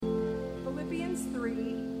Colossians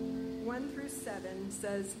 3, 1 through 7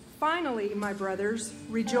 says, "Finally, my brothers,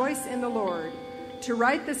 rejoice in the Lord. To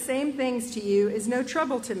write the same things to you is no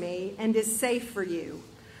trouble to me and is safe for you.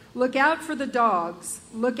 Look out for the dogs.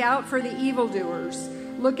 Look out for the evildoers.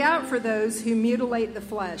 Look out for those who mutilate the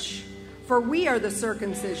flesh. For we are the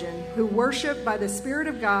circumcision who worship by the Spirit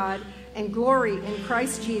of God and glory in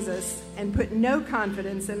Christ Jesus and put no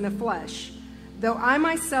confidence in the flesh, though I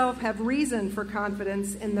myself have reason for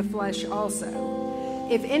confidence in the flesh also.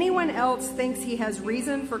 If anyone else thinks he has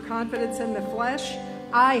reason for confidence in the flesh,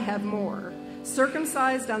 I have more.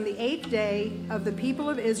 Circumcised on the 8th day, of the people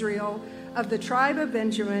of Israel, of the tribe of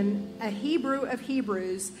Benjamin, a Hebrew of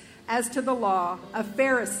Hebrews, as to the law, a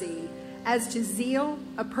Pharisee, as to zeal,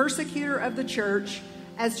 a persecutor of the church,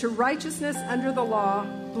 as to righteousness under the law,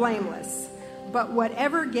 blameless. But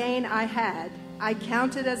whatever gain I had, I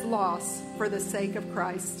counted as loss for the sake of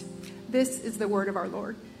Christ." This is the word of our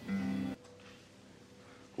Lord.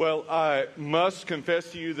 Well, I must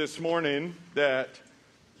confess to you this morning that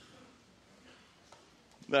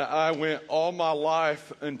I went all my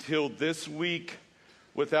life until this week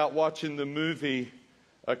without watching the movie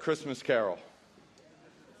A Christmas Carol.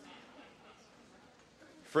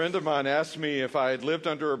 A friend of mine asked me if I had lived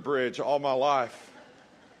under a bridge all my life.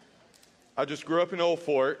 I just grew up in Old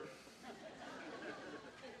Fort,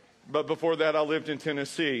 but before that I lived in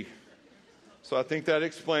Tennessee. So I think that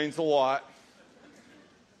explains a lot.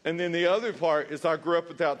 And then the other part is I grew up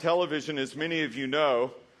without television, as many of you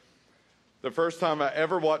know. The first time I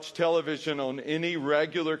ever watched television on any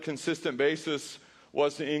regular, consistent basis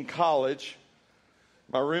was in college.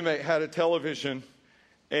 My roommate had a television,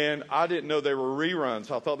 and I didn't know they were reruns.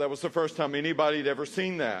 I thought that was the first time anybody had ever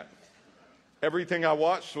seen that. Everything I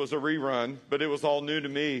watched was a rerun, but it was all new to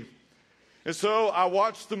me. And so I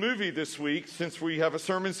watched the movie this week, since we have a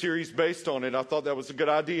sermon series based on it. I thought that was a good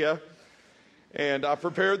idea. And I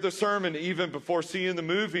prepared the sermon even before seeing the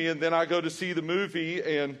movie, and then I go to see the movie,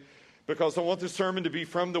 and because I want the sermon to be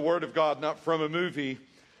from the Word of God, not from a movie.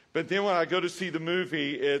 But then when I go to see the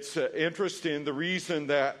movie, it's interesting, the reason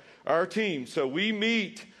that our team, so we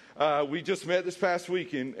meet, we just met this past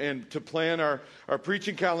week and to plan our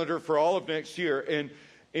preaching calendar for all of next year.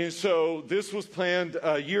 And so this was planned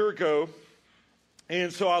a year ago.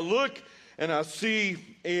 And so I look and I see,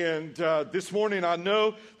 and this morning I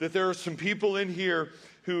know that there are some people in here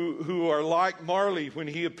who are like Marley when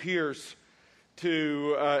he appears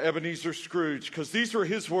to Ebenezer Scrooge, because these were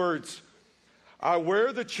his words. "I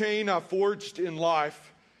wear the chain I forged in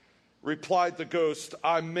life," replied the ghost.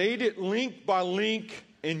 "I made it link by link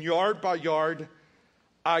and yard by yard.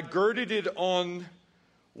 I girded it on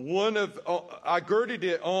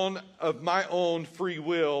of my own free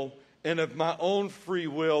will, and of my own free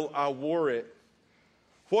will I wore it."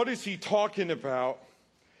 What is he talking about?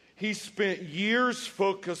 He spent years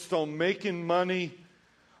focused on making money,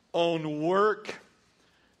 on work,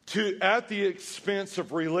 at the expense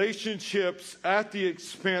of relationships, at the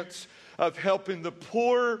expense of helping the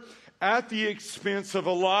poor, at the expense of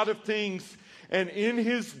a lot of things. And in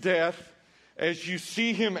his death, as you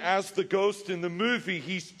see him as the ghost in the movie,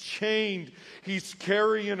 he's chained. He's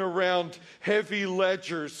carrying around heavy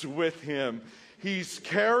ledgers with him. He's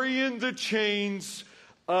carrying the chains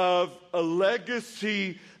of a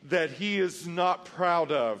legacy that he is not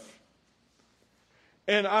proud of.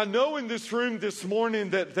 And I know in this room this morning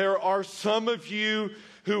that there are some of you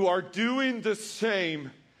who are doing the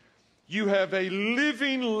same. You have a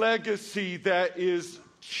living legacy that is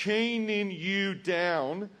chaining you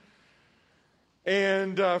down.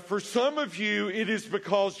 And for some of you, it is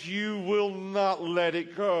because you will not let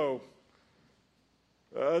it go.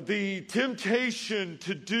 The temptation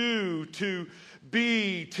to do, to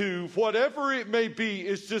be, to whatever it may be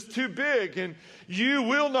is just too big, and you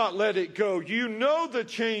will not let it go. You know the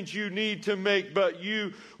change you need to make, but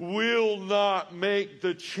you will not make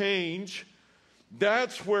the change.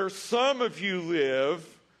 That's where some of you live.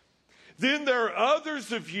 Then there are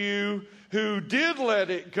others of you who did let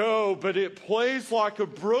it go, but it plays like a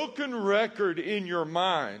broken record in your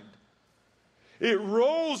mind. It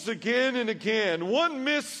rolls again and again. One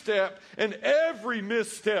misstep, and every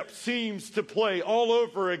misstep seems to play all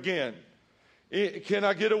over again. Can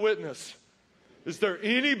I get a witness? Is there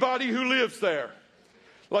anybody who lives there?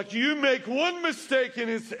 Like, you make one mistake, and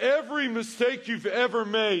it's every mistake you've ever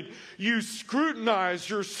made. You scrutinize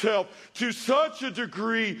yourself to such a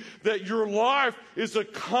degree that your life is a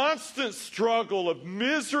constant struggle of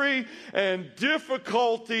misery and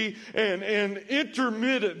difficulty and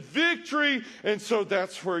intermittent victory. And so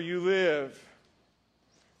that's where you live.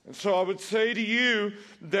 And so I would say to you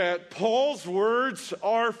that Paul's words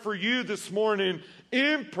are for you this morning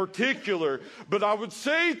in particular. But I would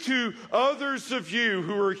say to others of you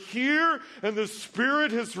who are here and the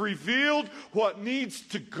Spirit has revealed what needs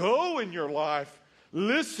to go in your life,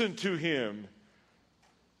 listen to Him.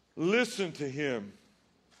 Listen to Him.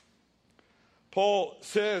 Paul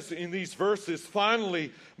says in these verses,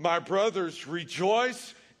 finally, my brothers,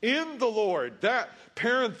 rejoice in the Lord. That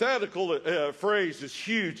parenthetical phrase is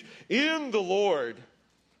huge. In the Lord.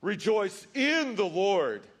 Rejoice in the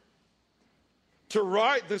Lord. To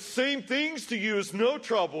write the same things to you is no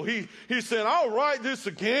trouble. He said, I'll write this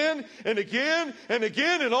again and again and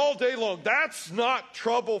again and all day long. That's not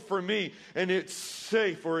trouble for me. And it's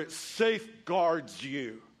safe, or it safeguards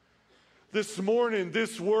you. This morning,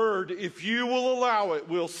 this word, if you will allow it,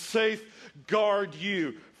 will safeguard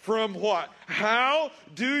you. From what? How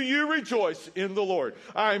do you rejoice in the Lord?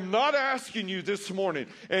 I'm not asking you this morning,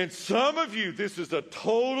 and some of you, this is a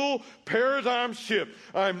total paradigm shift.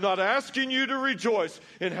 I'm not asking you to rejoice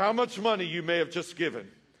in how much money you may have just given.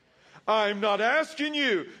 I'm not asking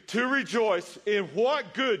you to rejoice in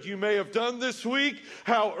what good you may have done this week,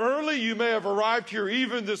 how early you may have arrived here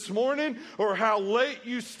even this morning, or how late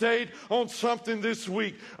you stayed on something this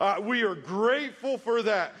week. We are grateful for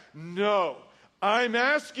that. No. I'm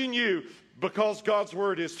asking you, because God's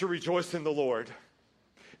word is to rejoice in the Lord.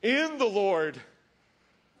 In the Lord.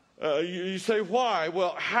 You say, why?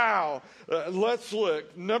 Well, how? Let's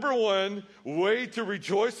look. Number one way to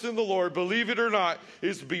rejoice in the Lord, believe it or not,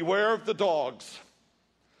 is beware of the dogs.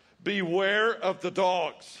 Beware of the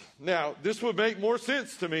dogs. Now, this would make more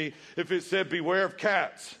sense to me if it said beware of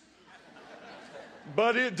cats.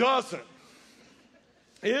 But it doesn't.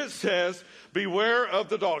 It says, beware of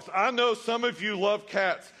the dogs. I know some of you love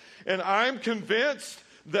cats, and I'm convinced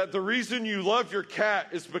that the reason you love your cat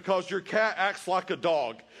is because your cat acts like a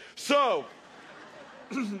dog. So,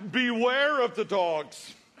 beware of the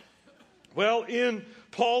dogs. Well, in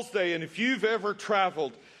Paul's day, and if you've ever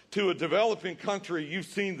traveled to a developing country, you've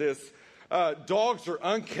seen this. Dogs are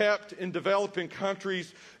unkept in developing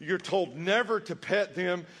countries. You're told never to pet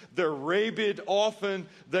them. They're rabid often.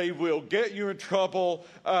 They will get you in trouble.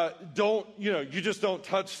 You just don't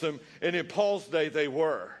touch them. And in Paul's day, they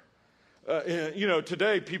were.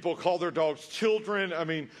 Today people call their dogs children. I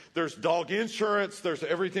mean, there's dog insurance. There's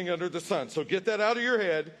everything under the sun. So get that out of your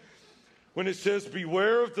head. When it says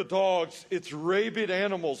beware of the dogs, it's rabid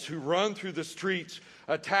animals who run through the streets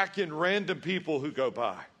attacking random people who go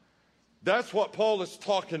by. That's what Paul is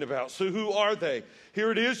talking about. So who are they?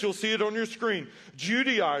 Here it is. You'll see it on your screen.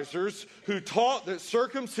 Judaizers who taught that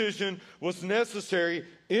circumcision was necessary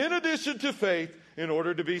in addition to faith in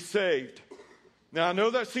order to be saved. Now, I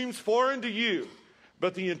know that seems foreign to you,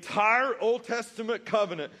 but the entire Old Testament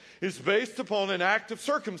covenant is based upon an act of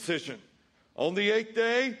circumcision. On the 8th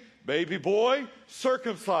day, baby boy,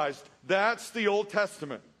 circumcised. That's the Old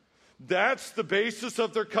Testament. That's the basis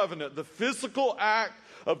of their covenant, the physical act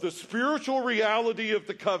of the spiritual reality of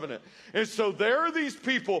the covenant. And so there are these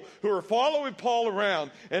people who are following Paul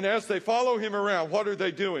around, and as they follow him around, what are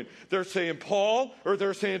they doing? They're saying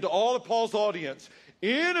they're saying to all of Paul's audience,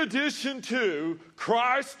 in addition to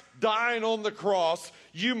Christ dying on the cross,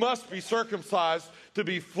 you must be circumcised to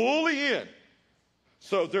be fully in.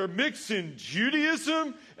 So they're mixing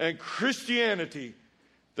Judaism and Christianity.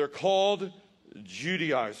 They're called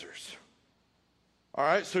Judaizers. All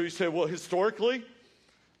right, so you say, well, historically,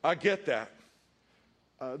 I get that.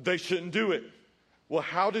 They shouldn't do it. Well,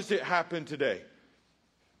 how does it happen today?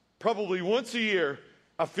 Probably once a year,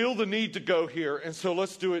 I feel the need to go here, and so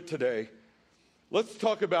let's do it today. Let's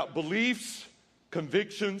talk about beliefs,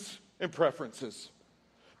 convictions, and preferences.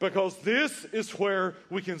 Because this is where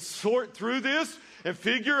we can sort through this and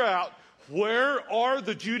figure out where are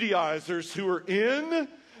the Judaizers who are in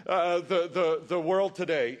the world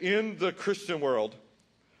today, in the Christian world.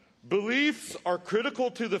 Beliefs are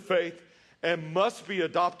critical to the faith and must be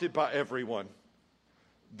adopted by everyone.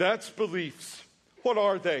 That's beliefs. What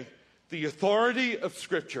are they? The authority of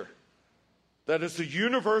Scripture. That is a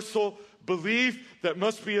universal belief that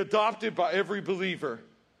must be adopted by every believer.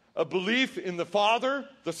 A belief in the Father,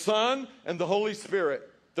 the Son, and the Holy Spirit,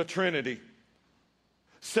 the Trinity.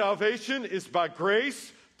 Salvation is by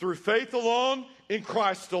grace through faith alone, in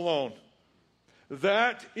Christ alone.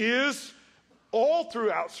 That is all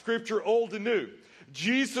throughout Scripture, Old and New.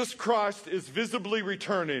 Jesus Christ is visibly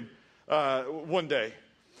returning one day.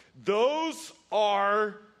 Those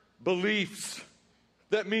are beliefs.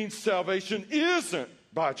 That means salvation isn't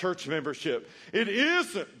by church membership. It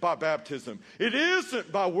isn't by baptism. It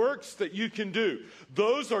isn't by works that you can do.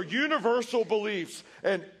 Those are universal beliefs,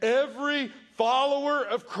 and every follower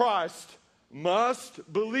of Christ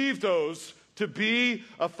must believe those to be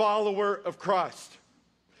a follower of Christ.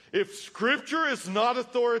 If Scripture is not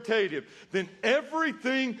authoritative, then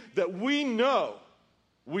everything that we know,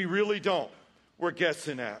 we really don't. We're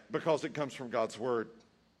guessing at because it comes from God's Word.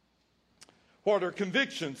 What are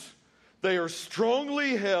convictions? They are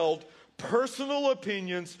strongly held personal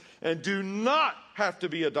opinions and do not have to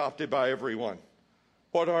be adopted by everyone.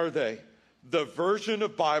 What are they? The version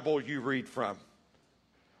of Bible you read from.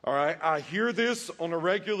 All right, I hear this on a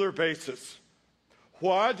regular basis.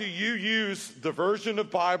 Why do you use the version of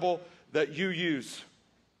Bible that you use?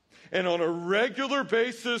 And on a regular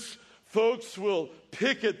basis, folks will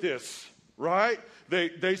pick at this, right?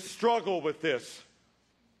 They struggle with this.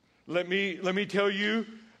 Let me tell you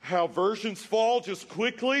how versions fall just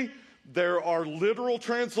quickly. There are literal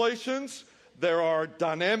translations, there are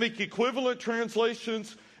dynamic equivalent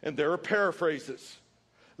translations, and there are paraphrases.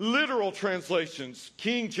 Literal translations,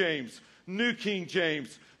 King James, New King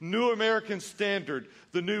James, New American Standard,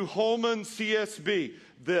 the New Holman CSB,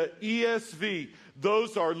 the ESV,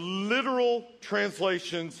 those are literal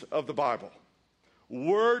translations of the Bible,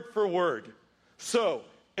 word for word. So,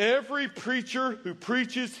 every preacher who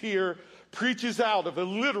preaches here preaches out of a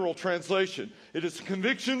literal translation. It is a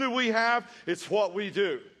conviction that we have. It's what we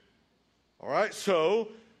do. All right, so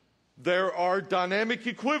there are dynamic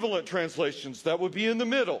equivalent translations that would be in the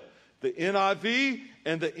middle, the NIV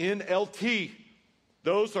and the NLT.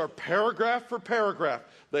 Those are paragraph for paragraph.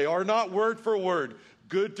 They are not word for word.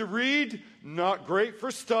 Good to read, not great for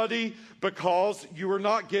study because you are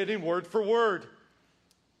not getting word for word.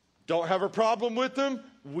 Don't have a problem with them.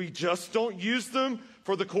 We just don't use them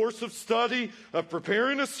for the course of study, of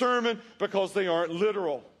preparing a sermon, because they aren't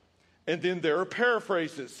literal. And then there are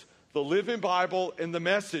paraphrases. The Living Bible and the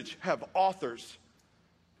Message have authors.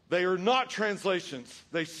 They are not translations.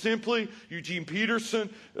 They simply, Eugene Peterson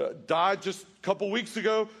died just a couple weeks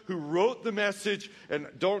ago, who wrote the Message and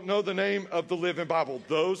don't know the name of the Living Bible.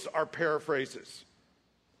 Those are paraphrases.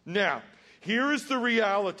 Now, here is the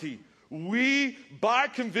reality. We, by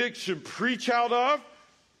conviction, preach out of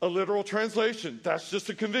a literal translation. That's just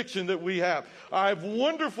a conviction that we have. I have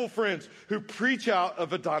wonderful friends who preach out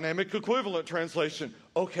of a dynamic equivalent translation.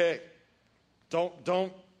 Okay,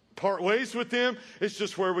 don't part ways with them. It's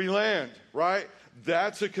just where we land, right?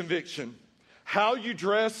 That's a conviction. How you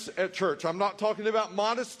dress at church. I'm not talking about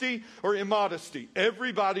modesty or immodesty.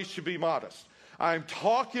 Everybody should be modest. I'm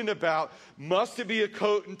talking about, must it be a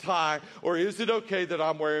coat and tie, or is it okay that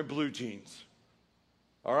I'm wearing blue jeans?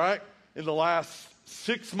 All right? In the last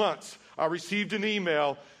 6 months, I received an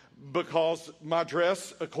email because my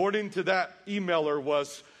dress, according to that emailer,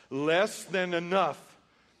 was less than enough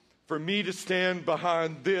for me to stand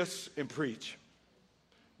behind this and preach.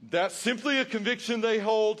 That's simply a conviction they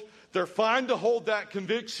hold. They're fine to hold that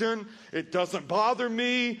conviction. It doesn't bother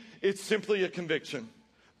me. It's simply a conviction.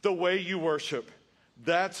 The way you worship,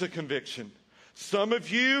 that's a conviction. Some of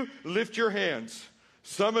you, lift your hands.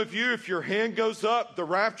 Some of you, if your hand goes up, the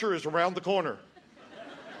rapture is around the corner.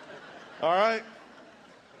 All right?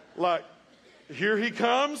 Like, here he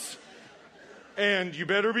comes, and you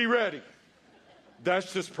better be ready.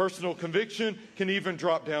 That's just personal conviction, can even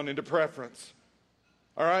drop down into preference.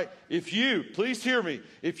 All right? If you, please hear me,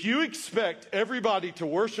 if you expect everybody to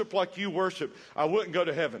worship like you worship, I wouldn't go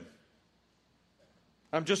to heaven.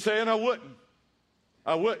 I'm just saying I wouldn't.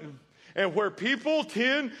 I wouldn't. And where people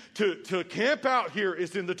tend to camp out here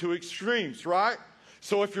is in the two extremes, right?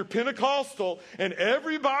 So if you're Pentecostal and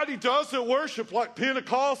everybody doesn't worship like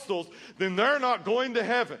Pentecostals, then they're not going to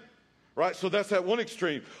heaven, right? So that's that one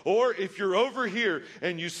extreme. Or if you're over here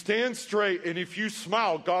and you stand straight, and if you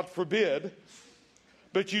smile, God forbid,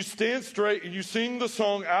 but you stand straight and you sing the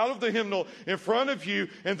song out of the hymnal in front of you,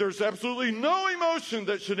 and there's absolutely no emotion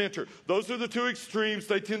that should enter. Those are the two extremes.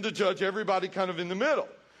 They tend to judge everybody kind of in the middle,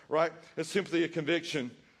 right? It's simply a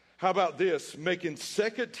conviction. How about this? Making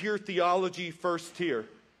second-tier theology first tier.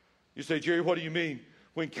 You say, Jerry, what do you mean?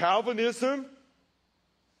 When Calvinism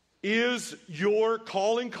is your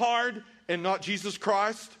calling card and not Jesus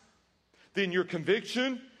Christ, then your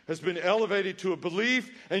conviction has been elevated to a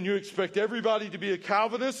belief, and you expect everybody to be a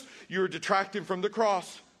Calvinist, you're detracting from the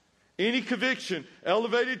cross. Any conviction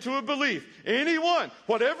elevated to a belief, anyone,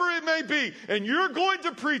 whatever it may be, and you're going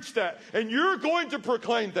to preach that, and you're going to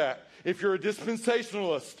proclaim that. If you're a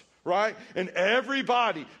dispensationalist, right? And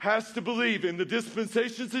everybody has to believe in the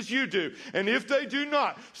dispensations as you do. And if they do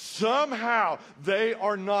not, somehow they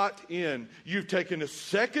are not in. You've taken a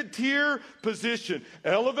second-tier position,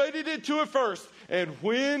 elevated it to a first, and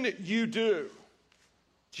when you do,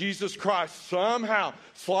 Jesus Christ somehow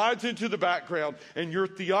slides into the background, and your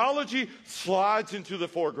theology slides into the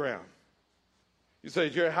foreground. You say,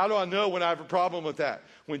 Jerry, how do I know when I have a problem with that?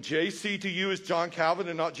 when JC to you is John Calvin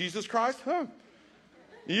and not Jesus Christ,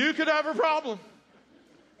 you could have a problem,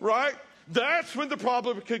 right? That's when the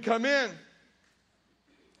problem could come in.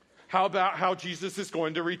 How about how Jesus is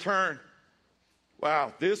going to return?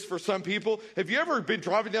 Wow, this for some people. Have you ever been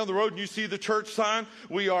driving down the road and you see the church sign?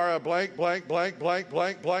 We are a blank, blank, blank, blank,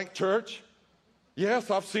 blank, blank church. Yes,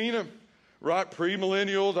 I've seen them. Right,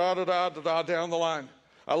 premillennial, down the line.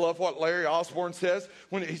 I love what Larry Osborne says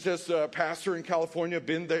when he says, pastor in California,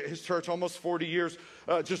 been there, his church almost 40 years,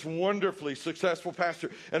 just wonderfully successful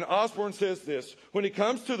pastor. And Osborne says this, when it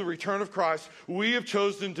comes to the return of Christ, we have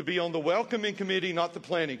chosen to be on the welcoming committee, not the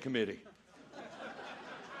planning committee.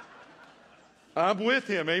 I'm with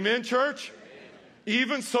him. Amen, church? Amen.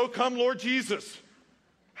 Even so, come Lord Jesus.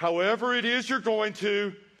 However it is you're going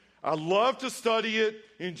to, I love to study it,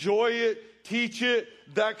 enjoy it, teach it,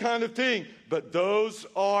 that kind of thing. But those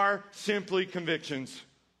are simply convictions.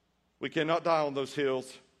 We cannot die on those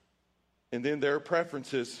hills. And then there are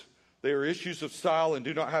preferences. They are issues of style and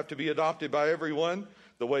do not have to be adopted by everyone.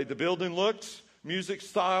 The way the building looks, music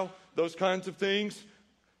style, those kinds of things,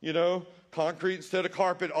 you know, concrete instead of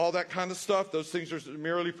carpet, all that kind of stuff. Those things are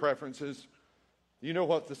merely preferences. You know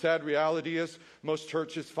what the sad reality is? Most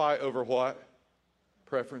churches fight over what?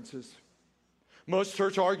 Preferences. Most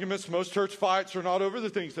church arguments, most church fights are not over the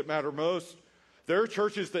things that matter most. There are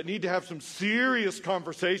churches that need to have some serious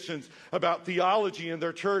conversations about theology in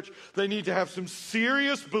their church. They need to have some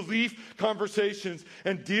serious belief conversations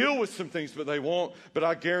and deal with some things, but they won't. But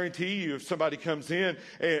I guarantee you, if somebody comes in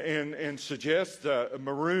and suggests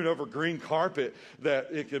maroon over green carpet, that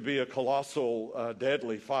it could be a colossal,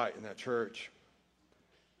 deadly fight in that church.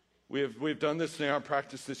 We've done this now and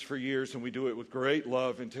practiced this for years, and we do it with great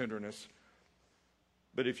love and tenderness.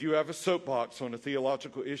 But if you have a soapbox on a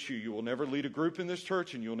theological issue, you will never lead a group in this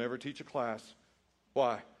church and you'll never teach a class.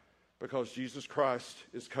 Why? Because Jesus Christ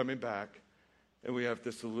is coming back, and we have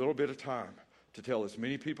this a little bit of time to tell as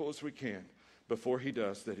many people as we can before he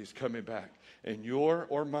does that he's coming back. And your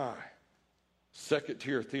or my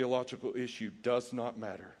second-tier theological issue does not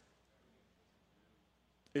matter.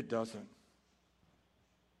 It doesn't.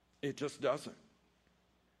 It just doesn't.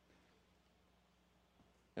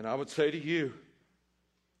 And I would say to you,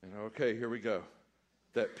 and okay, here we go,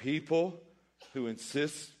 that people who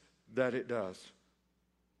insist that it does,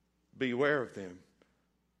 beware of them,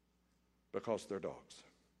 because they're dogs.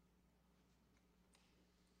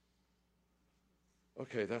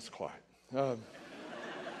 Okay, that's quiet.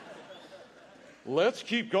 Let's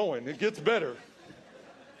keep going. It gets better.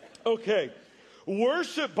 Okay,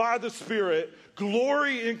 worship by the Spirit,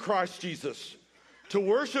 glory in Christ Jesus. To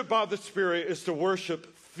worship by the Spirit is to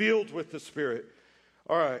worship filled with the Spirit.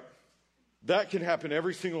 All right, that can happen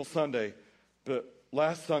every single Sunday, but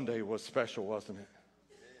last Sunday was special, wasn't it?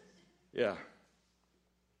 Yeah.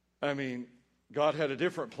 I mean, God had a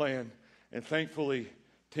different plan, and thankfully,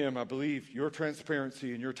 Tim, I believe your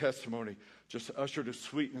transparency and your testimony just ushered a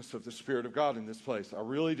sweetness of the Spirit of God in this place. I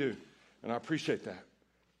really do, and I appreciate that.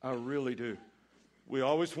 I really do. We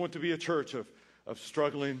always want to be a church of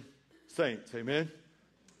struggling saints, amen?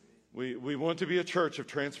 We want to be a church of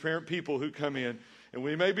transparent people who come in. And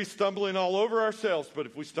we may be stumbling all over ourselves, but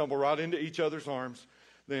if we stumble right into each other's arms,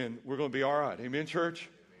 then we're going to be all right. Amen, church?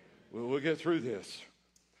 We'll get through this.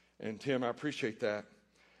 And Tim, I appreciate that.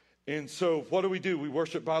 And so what do? We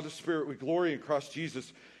worship by the Spirit. We glory in Christ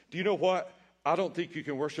Jesus. Do you know what? I don't think you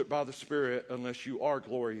can worship by the Spirit unless you are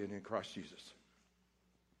glorying in Christ Jesus.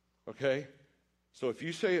 Okay? So if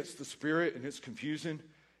you say it's the Spirit and it's confusing,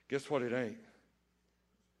 guess what it ain't?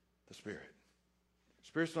 The Spirit. The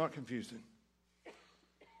Spirit's not confusing.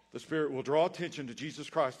 The Spirit will draw attention to Jesus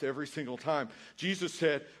Christ every single time. Jesus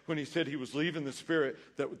said, when he said he was leaving the Spirit,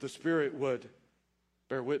 that the Spirit would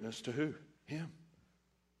bear witness to who? Him.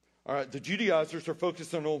 All right, the Judaizers are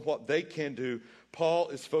focusing on what they can do. Paul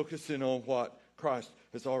is focusing on what Christ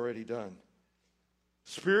has already done.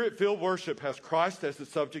 Spirit-filled worship has Christ as the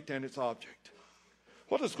subject and its object.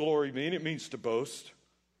 What does glory mean? It means to boast.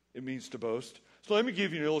 It means to boast. So let me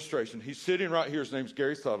give you an illustration. He's sitting right here. His name's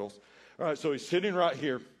Gary Suttles. All right, so he's sitting right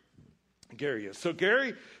here. Gary is. So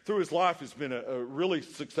Gary, through his life, has been a really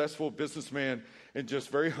successful businessman and just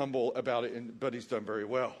very humble about it, but he's done very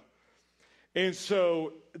well. And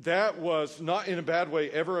so that was not in a bad way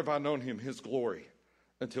ever have I known him, his glory,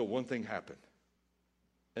 until one thing happened.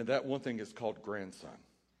 And that one thing is called grandson.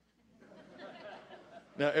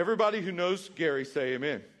 Now, everybody who knows Gary, say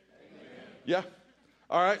amen. Amen. Yeah.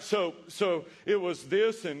 All right, so it was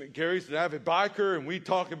this, and Gary's an avid biker, and we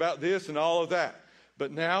talk about this and all of that.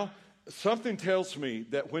 But now, something tells me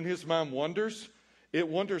that when his mind wanders, it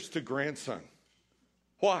wanders to grandson.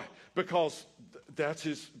 Why? Because that's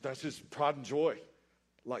his pride and joy.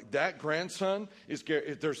 Like that grandson is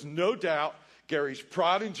Gary. There's no doubt Gary's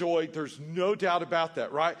pride and joy. There's no doubt about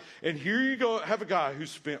that, right? And here you go, have a guy who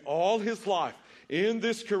spent all his life in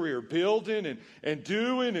this career, building and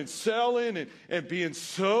doing and selling and being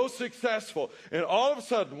so successful. And all of a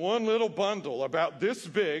sudden, one little bundle about this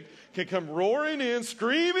big can come roaring in,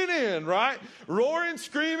 screaming in, right? Roaring,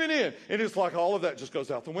 screaming in. And it's like all of that just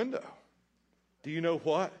goes out the window. Do you know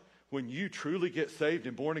what? When you truly get saved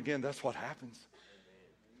and born again, that's what happens.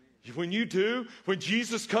 When you do, when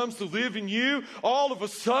Jesus comes to live in you, all of a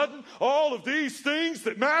sudden, all of these things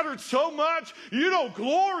that mattered so much, you don't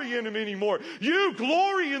glory in them anymore. You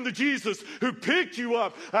glory in the Jesus who picked you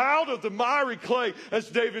up out of the miry clay, as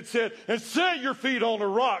David said, and set your feet on a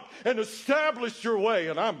rock and established your way.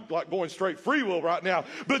 And I'm like going straight free will right now.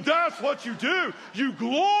 But that's what you do. You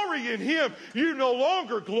glory in him. You no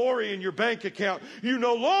longer glory in your bank account. You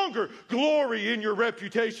no longer glory in your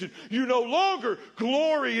reputation. You no longer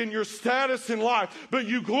glory in your status in life, but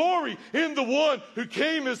you glory in the one who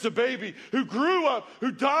came as a baby, who grew up,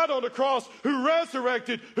 who died on the cross, who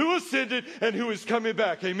resurrected, who ascended, and who is coming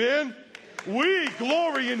back. Amen? We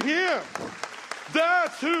glory in him.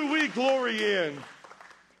 That's who we glory in,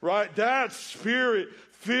 right? That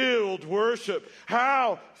spirit-filled worship.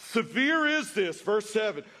 How severe is this? Verse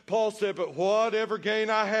 7, Paul said, but whatever gain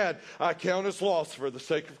I had, I count as loss for the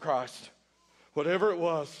sake of Christ. Whatever it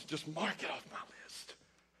was, just mark it off my list.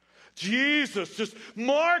 Jesus, just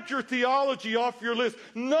mark your theology off your list.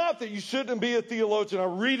 Not that you shouldn't be a theologian. I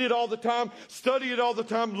read it all the time, study it all the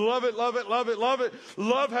time, love it, love it, love it, love it.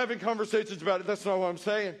 Love having conversations about it. That's not what I'm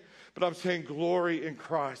saying. But I'm saying glory in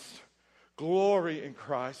Christ. Glory in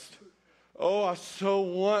Christ. Oh, I so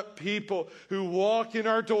want people who walk in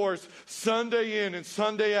our doors Sunday in and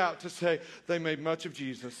Sunday out to say, they made much of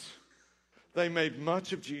Jesus. They made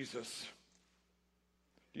much of Jesus.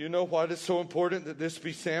 Do you know why it's so important that this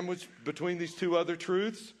be sandwiched between these two other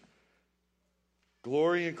truths?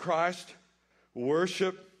 Glory in Christ,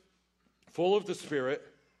 worship full of the Spirit.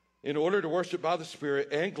 In order to worship by the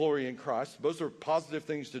Spirit and glory in Christ, those are positive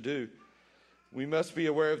things to do. We must be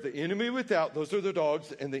aware of the enemy without, those are the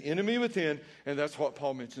dogs, and the enemy within, and that's what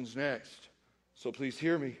Paul mentions next. So please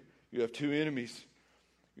hear me. You have two enemies.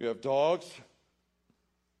 You have dogs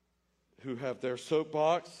who have their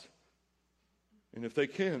soapbox, and if they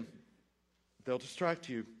can, they'll distract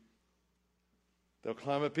you. They'll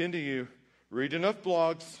climb up into you, read enough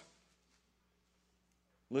blogs,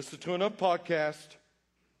 listen to enough podcasts,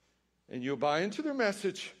 and you'll buy into their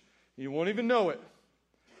message. You won't even know it.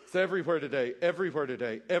 It's everywhere today, everywhere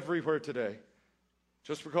today, everywhere today.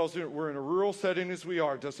 Just because we're in a rural setting as we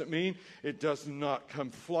are doesn't mean it does not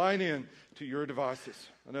come flying in to your devices.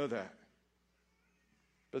 I know that.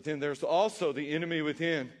 But then there's also the enemy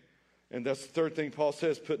within. And that's the third thing Paul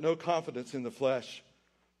says, put no confidence in the flesh.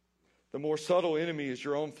 The more subtle enemy is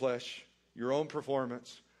your own flesh, your own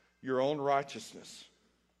performance, your own righteousness.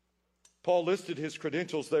 Paul listed his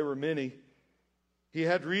credentials. They were many. He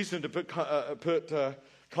had reason to put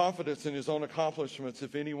confidence in his own accomplishments,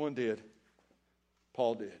 if anyone did.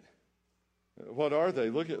 Paul did. What are they?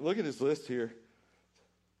 Look at his list here.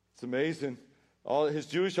 It's amazing. All his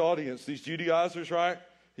Jewish audience, these Judaizers, right?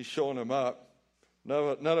 He's showing them up.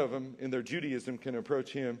 None of them in their Judaism can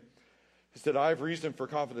approach him. He said, I have reason for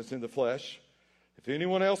confidence in the flesh. If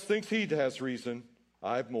anyone else thinks he has reason,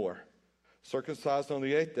 I have more. Circumcised on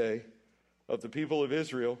the 8th day, of the people of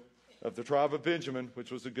Israel, of the tribe of Benjamin,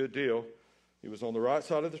 which was a good deal. He was on the right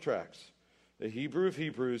side of the tracks. The Hebrew of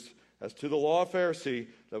Hebrews, as to the law of Pharisee,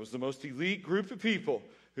 that was the most elite group of people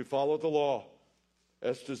who followed the law.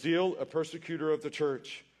 As to zeal, a persecutor of the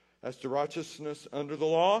church. As to righteousness under the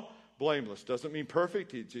law, blameless. Doesn't mean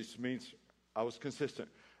perfect. It just means I was consistent.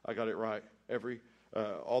 I got it right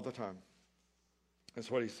all the time.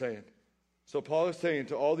 That's what he's saying. So Paul is saying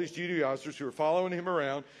to all these Judaizers who are following him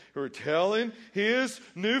around, who are telling his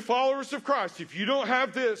new followers of Christ, if you don't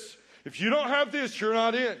have this, you're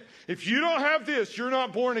not in. If you don't have this, you're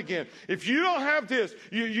not born again. If you don't have this,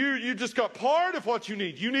 you just got part of what you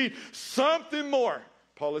need. You need something more.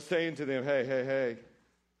 Paul is saying to them, hey.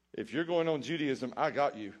 If you're going on Judaism, I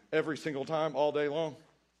got you every single time, all day long.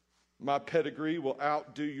 My pedigree will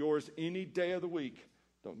outdo yours any day of the week.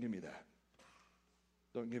 Don't give me that.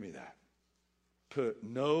 Don't give me that. Put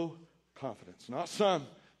no confidence, not some,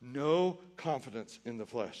 no confidence in the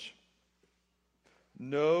flesh.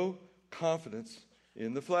 No confidence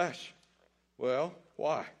in the flesh. Well,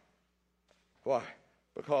 why? Why?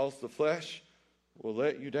 Because the flesh will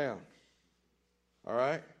let you down. All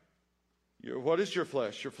right? What is your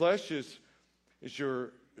flesh? Your flesh is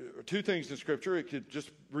your two things in Scripture. It could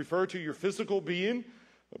just refer to your physical being,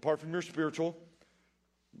 apart from your spiritual,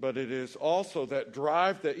 but it is also that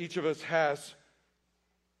drive that each of us has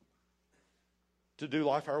to do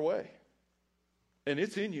life our way. And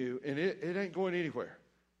it's in you, and it ain't going anywhere.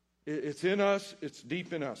 It's in us. It's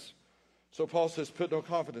deep in us. So Paul says, put no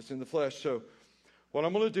confidence in the flesh. So what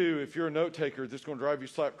I'm going to do, if you're a note taker, this is going to drive you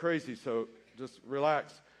slap crazy, so just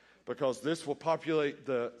relax, because this will populate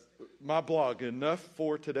my blog,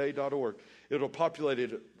 enoughfortoday.org. It'll populate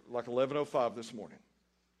it at like 11:05 this morning.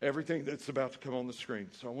 Everything that's about to come on the screen.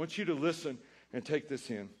 So I want you to listen and take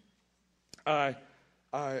this in. I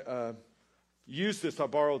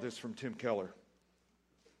borrowed this from Tim Keller.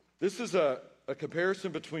 This is a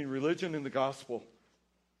comparison between religion and the gospel.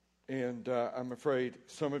 And I'm afraid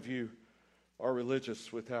some of you are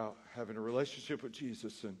religious without having a relationship with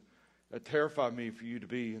Jesus. And it terrified me for you to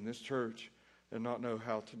be in this church and not know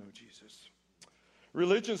how to know Jesus.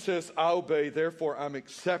 Religion says, I obey, therefore I'm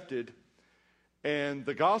accepted. And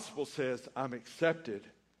the gospel says, I'm accepted,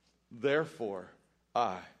 therefore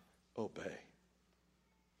I obey.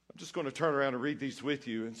 I'm just going to turn around and read these with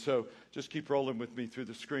you, and so just keep rolling with me through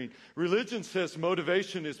the screen. Religion says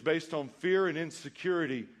motivation is based on fear and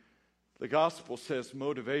insecurity. The gospel says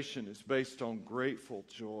motivation is based on grateful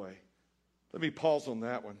joy. Let me pause on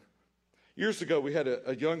that one. Years ago, we had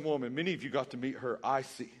a young woman. Many of you got to meet her,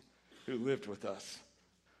 Icy, who lived with us.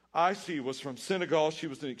 Icy was from Senegal. She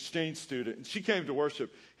was an exchange student, and she came to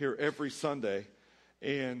worship here every Sunday.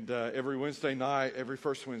 And every Wednesday night, every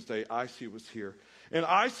first Wednesday, Icy was here. And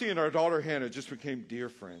Icy and our daughter Hannah just became dear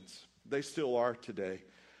friends. They still are today.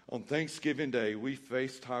 On Thanksgiving Day, we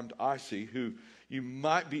FaceTimed Icy, who you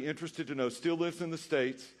might be interested to know still lives in the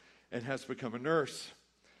States and has become a nurse.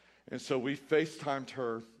 And so we FaceTimed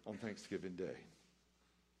her on Thanksgiving Day.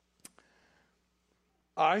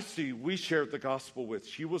 Icy, we shared the gospel with.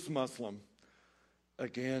 She was Muslim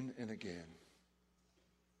again and again.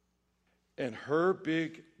 And her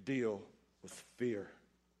big deal was fear.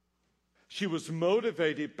 She was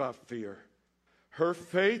motivated by fear. Her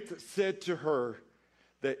faith said to her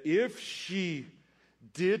that if she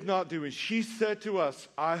did not do it, she said to us,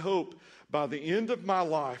 I hope by the end of my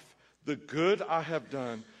life, the good I have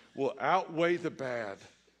done will outweigh the bad,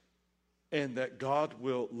 and that God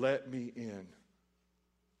will let me in.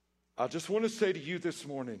 I just want to say to you this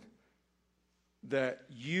morning that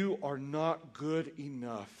you are not good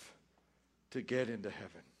enough to get into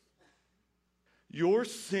heaven. Your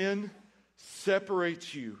sin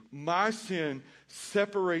separates you. My sin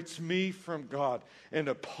separates me from God. And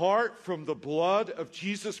apart from the blood of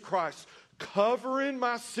Jesus Christ covering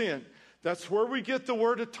my sin, that's where we get the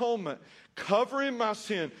word atonement. Covering my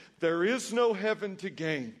sin, there is no heaven to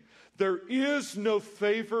gain. There is no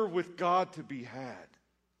favor with God to be had.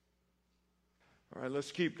 All right,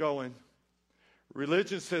 let's keep going.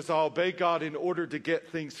 Religion says, I obey God in order to get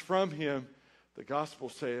things from Him. The gospel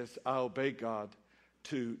says, I obey God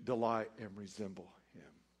to delight and resemble Him.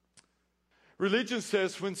 Religion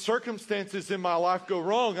says, when circumstances in my life go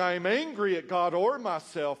wrong, I am angry at God or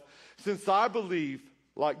myself, since I believe,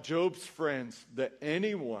 like Job's friends, that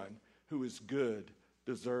anyone who is good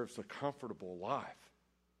deserves a comfortable life.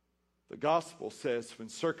 The gospel says, when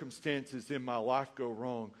circumstances in my life go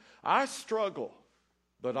wrong, I struggle,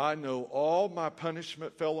 but I know all my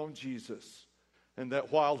punishment fell on Jesus, and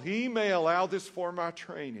that while He may allow this for my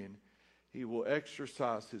training, He will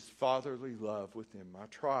exercise His fatherly love within my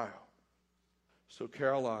trial. So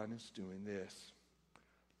Caroline is doing this.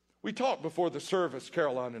 We talked before the service,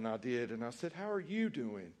 Caroline and I did, and I said, how are you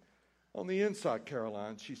doing? On the inside,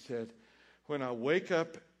 Caroline, she said, when I wake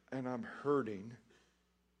up and I'm hurting,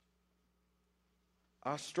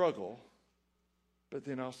 I struggle, but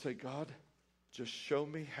then I'll say, God, just show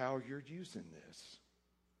me how you're using this.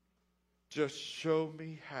 Just show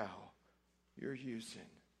me how you're using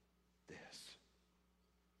this.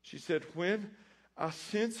 She said, when I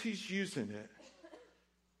sense He's using it,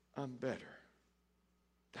 I'm better.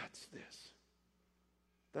 That's this.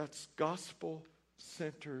 That's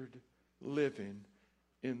gospel-centered living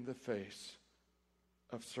in the face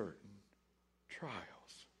of certain trials.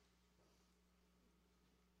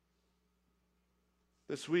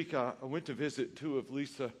 This week, I went to visit two of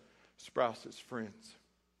Lisa Sprouse's friends.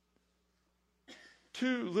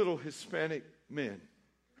 Two little Hispanic men.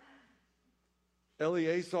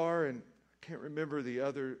 Eleazar and I can't remember the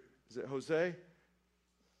other, is it Jose?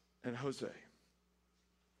 And Jose.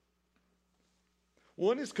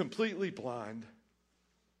 One is completely blind,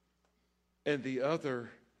 and the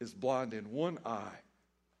other is blind in one eye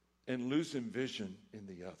and losing vision in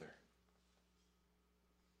the other.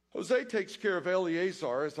 Jose takes care of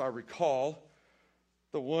Eleazar, as I recall,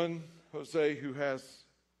 The one, Jose, who has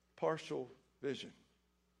partial vision.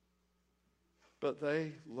 But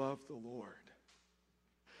they love the Lord.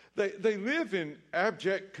 They live in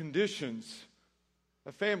abject conditions.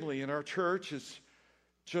 A family in our church is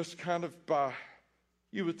just kind of by,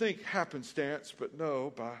 you would think happenstance, but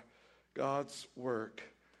no, by God's work,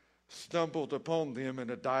 stumbled upon them in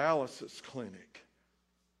a dialysis clinic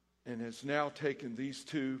and has now taken these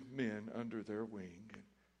two men under their wing.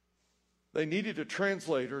 They needed a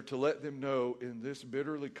translator to let them know in this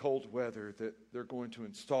bitterly cold weather that they're going to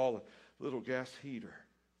install a little gas heater.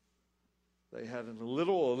 They had a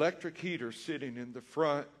little electric heater sitting in the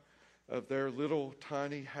front of their little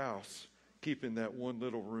tiny house, keeping that one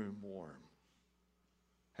little room warm.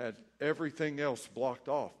 Had everything else blocked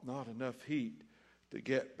off, not enough heat to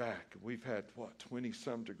get back. We've had,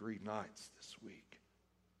 20-some degree nights this week.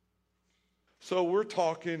 So we're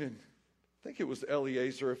talking, and I think it was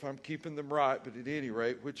Eliezer, if I'm keeping them right, but at any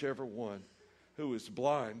rate, whichever one, who is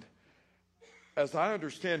blind, as I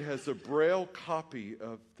understand, has a Braille copy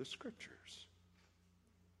of the Scriptures.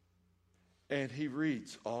 And he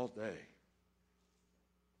reads all day.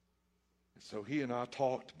 And so he and I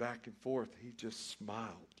talked back and forth. He just smiled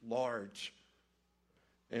large.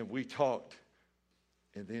 And we talked.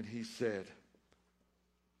 And then he said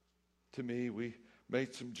to me, we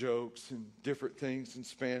made some jokes and different things in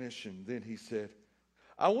Spanish. And then he said,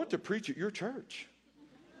 I want to preach at your church.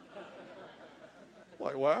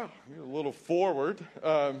 Like, wow, you're a little forward.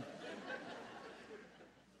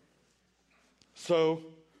 So,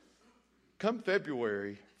 come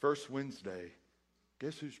February, first Wednesday,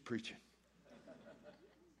 guess who's preaching?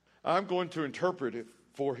 I'm going to interpret it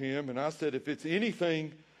for him. And I said, if it's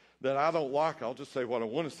anything that I don't like, I'll just say what I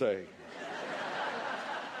want to say.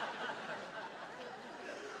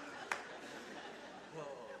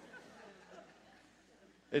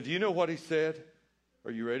 And do you know what he said?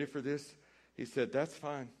 Are you ready for this? He said, that's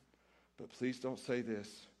fine, but please don't say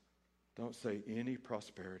this. Don't say any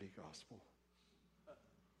prosperity gospel.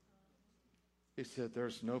 He said,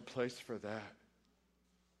 there's no place for that.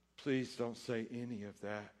 Please don't say any of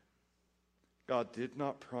that. God did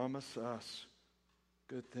not promise us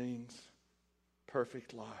good things,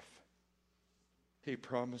 perfect life. He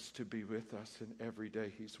promised to be with us, and every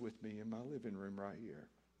day he's with me in my living room right here.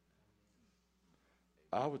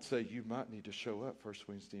 I would say you might need to show up first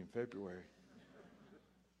Wednesday in February.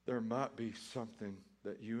 There might be something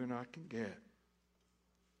that you and I can get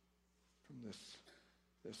from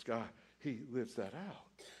this guy. He lives that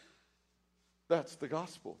out. That's the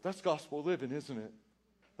gospel. That's gospel living, isn't it?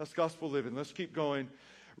 That's gospel living. Let's keep going.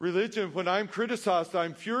 Religion, when I'm criticized,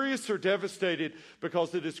 I'm furious or devastated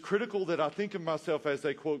because it is critical that I think of myself as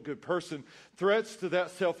a, quote, good person. Threats to that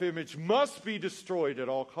self-image must be destroyed at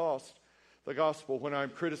all costs. The gospel, when I'm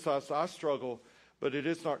criticized, I struggle, but it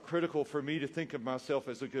is not critical for me to think of myself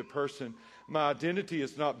as a good person. My identity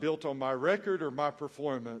is not built on my record or my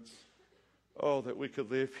performance. Oh, that we could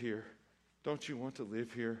live here. Don't you want to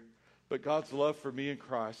live here? But God's love for me in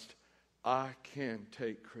Christ, I can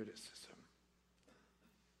take criticism.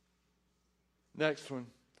 Next one.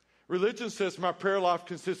 Religion says my prayer life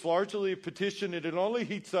consists largely of petition, and it only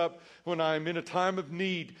heats up when I am in a time of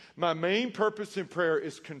need. My main purpose in prayer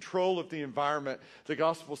is control of the environment. The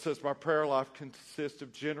gospel says my prayer life consists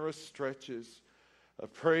of generous stretches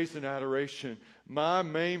of praise and adoration. My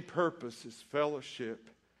main purpose is fellowship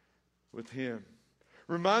with him.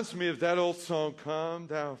 Reminds me of that old song, Come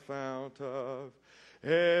Thou Fount of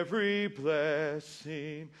Every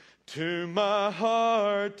Blessing, to my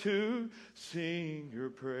heart to sing your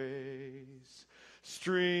praise.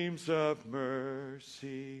 Streams of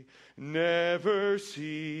mercy never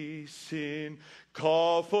ceasing,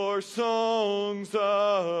 call for songs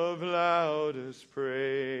of loudest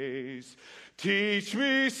praise. Teach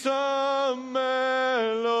me some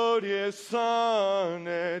melodious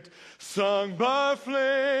sonnet sung by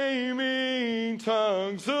flaming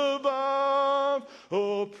tongues above.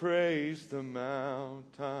 Oh, praise the mount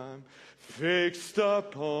I'm fixed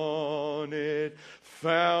upon it,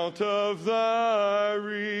 fount of thy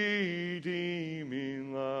redeeming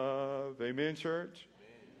love. Amen, church?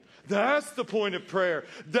 That's the point of prayer.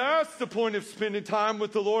 That's the point of spending time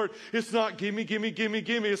with the Lord. It's not gimme, gimme, gimme,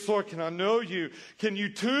 gimme. It's Lord, can I know you? Can you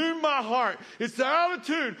tune my heart? It's out of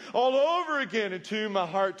tune all over again, and tune my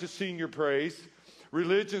heart to sing your praise.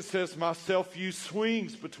 Religion says my self-view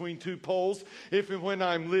swings between two poles. If and when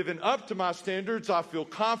I'm living up to my standards, I feel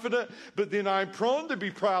confident, but then I'm prone to be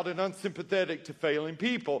proud and unsympathetic to failing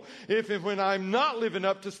people. If and when I'm not living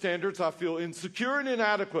up to standards, I feel insecure and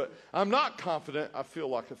inadequate. I'm not confident. I feel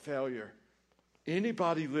like a failure.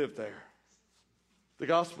 Anybody live there? The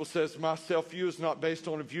gospel says my self-view is not based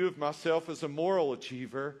on a view of myself as a moral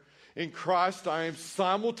achiever. In Christ, I am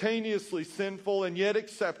simultaneously sinful and yet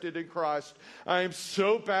accepted in Christ. I am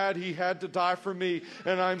so bad he had to die for me,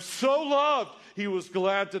 and I'm so loved he was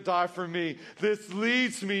glad to die for me. This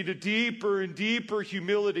leads me to deeper and deeper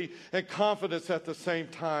humility and confidence at the same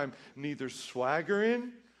time, neither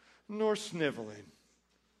swaggering nor sniveling.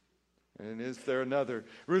 And is there another?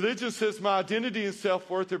 Religion says my identity and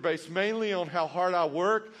self-worth are based mainly on how hard I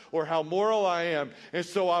work or how moral I am. And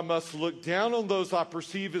so I must look down on those I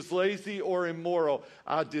perceive as lazy or immoral.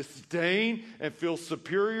 I disdain and feel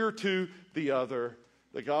superior to the other.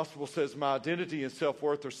 The gospel says my identity and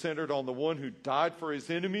self-worth are centered on the one who died for his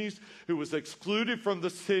enemies, who was excluded from the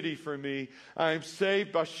city for me. I am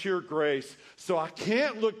saved by sheer grace. So I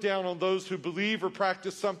can't look down on those who believe or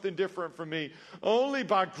practice something different from me. Only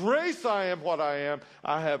by grace I am what I am.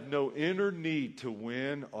 I have no inner need to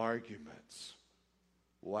win arguments.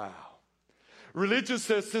 Wow. Religion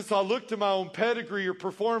says since I look to my own pedigree or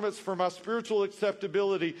performance for my spiritual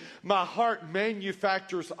acceptability, my heart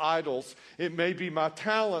manufactures idols. It may be my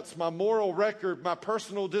talents, my moral record, my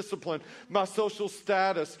personal discipline, my social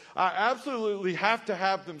status. I absolutely have to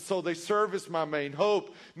have them so they serve as my main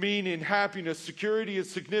hope, meaning, happiness, security, and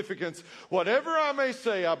significance. Whatever I may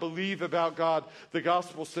say I believe about God, the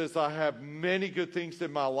gospel says I have many good things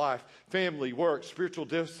in my life, family, work, spiritual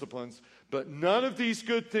disciplines. But none of these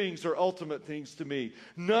good things are ultimate things to me.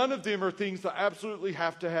 None of them are things I absolutely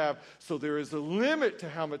have to have. So there is a limit to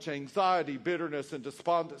how much anxiety, bitterness, and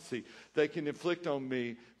despondency they can inflict on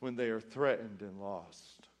me when they are threatened and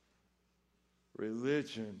lost.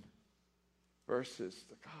 Religion versus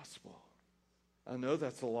the gospel. I know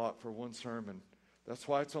that's a lot for one sermon. That's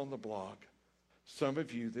why it's on the blog. Some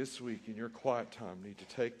of you this week in your quiet time need to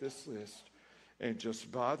take this list and just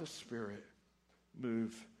by the Spirit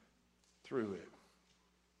move through it.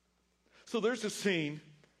 So there's a scene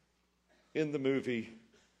in the movie.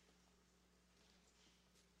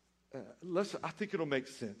 I think it'll make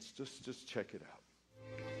sense. Just check it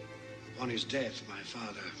out. Upon his death, my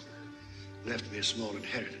father left me a small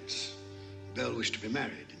inheritance. Belle wished to be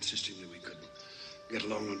married, insisting that we could get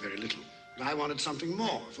along on very little. But I wanted something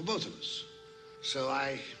more for both of us. So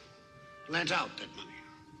I lent out that money,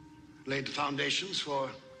 laid the foundations for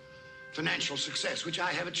financial success, which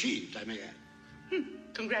I have achieved, I may add.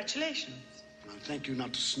 Congratulations. Well, thank you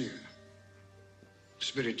not to sneer.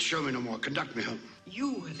 Spirit, show me no more. Conduct me home.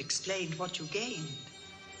 You have explained what you gained.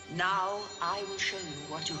 Now I will show you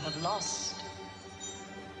what you have lost.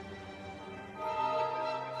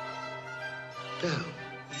 Belle.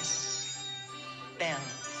 Yes, Belle.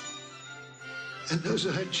 And those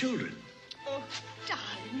are her children. Oh,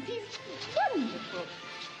 darling, he's wonderful,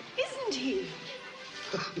 isn't he?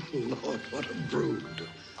 Oh, Lord, what a brood.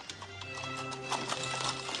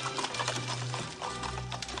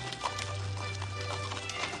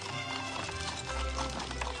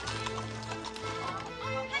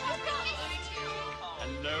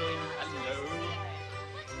 Hello,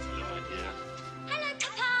 my dear. Hello,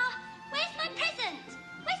 Papa. Where's my present?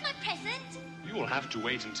 Where's my present? You will have to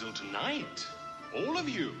wait until tonight. All of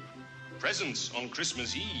you. Presents on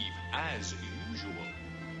Christmas Eve, as usual.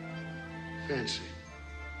 Fancy.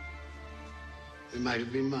 It might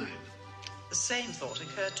have been mine. The same thought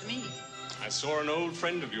occurred to me. I saw an old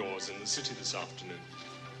friend of yours in the city this afternoon.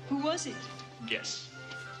 Who was it? Guess.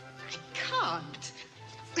 I can't.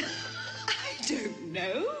 I don't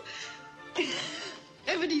know.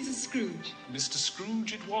 Ebenezer Scrooge. Mr.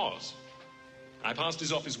 Scrooge it was. I passed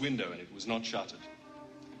his office window and it was not shuttered.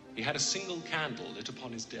 He had a single candle lit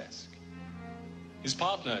upon his desk. His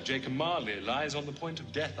partner, Jacob Marley, lies on the point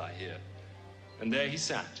of death, I hear. And there he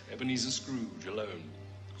sat, Ebenezer Scrooge, alone.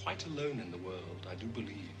 Quite alone in the world, I do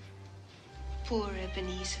believe. Poor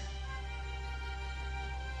Ebenezer.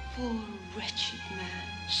 Poor wretched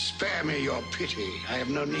man. Spare me your pity. I have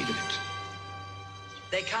no need of it.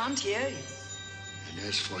 They can't hear you. And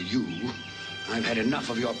as for you, I've had enough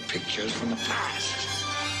of your pictures from the past.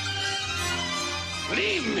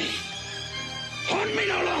 Leave me. Haunt me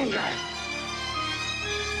no longer.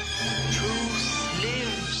 Truth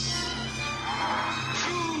lives.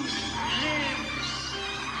 Truth lives.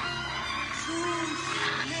 Truth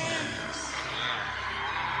lives.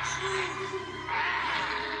 Truth.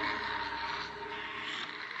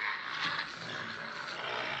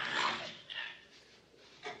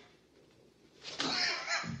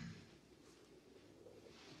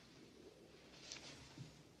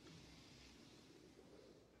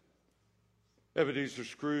 Ebenezer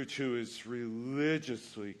Scrooge, who is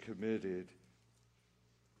religiously committed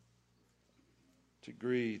to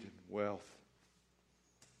greed and wealth,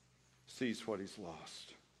 sees what he's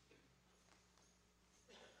lost.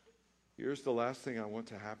 Here's the last thing I want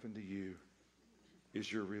to happen to you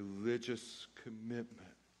is your religious commitment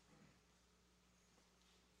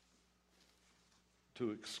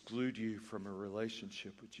to exclude you from a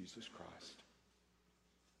relationship with Jesus Christ.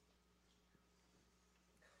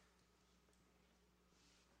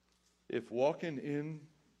 If walking in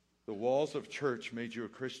the walls of church made you a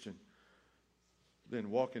Christian,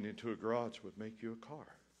 then walking into a garage would make you a car.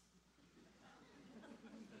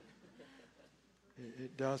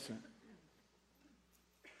 It doesn't.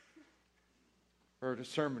 I heard a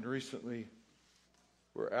sermon recently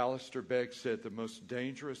where Alistair Begg said the most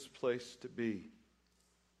dangerous place to be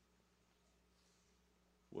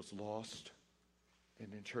was lost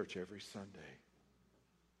and in church every Sunday,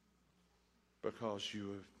 because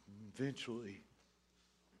you eventually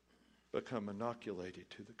become inoculated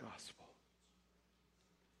to the gospel.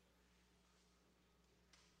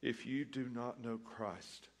 If you do not know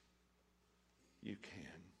Christ, you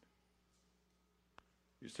can.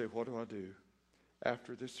 You say, what do I do?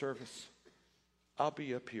 After this service, I'll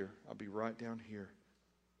be up here. I'll be right down here.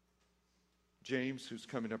 James, who's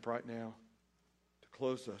coming up right now to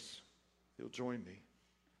close us, he'll join me.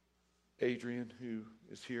 Adrian, who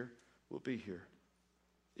is here, will be here.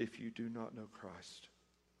 If you do not know Christ,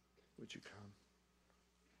 would you come?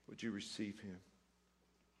 Would you receive him?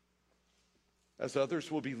 As others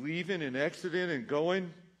will be leaving and exiting and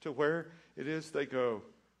going to where it is they go,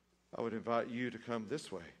 I would invite you to come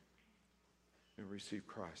this way and receive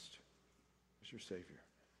Christ as your Savior.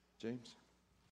 James?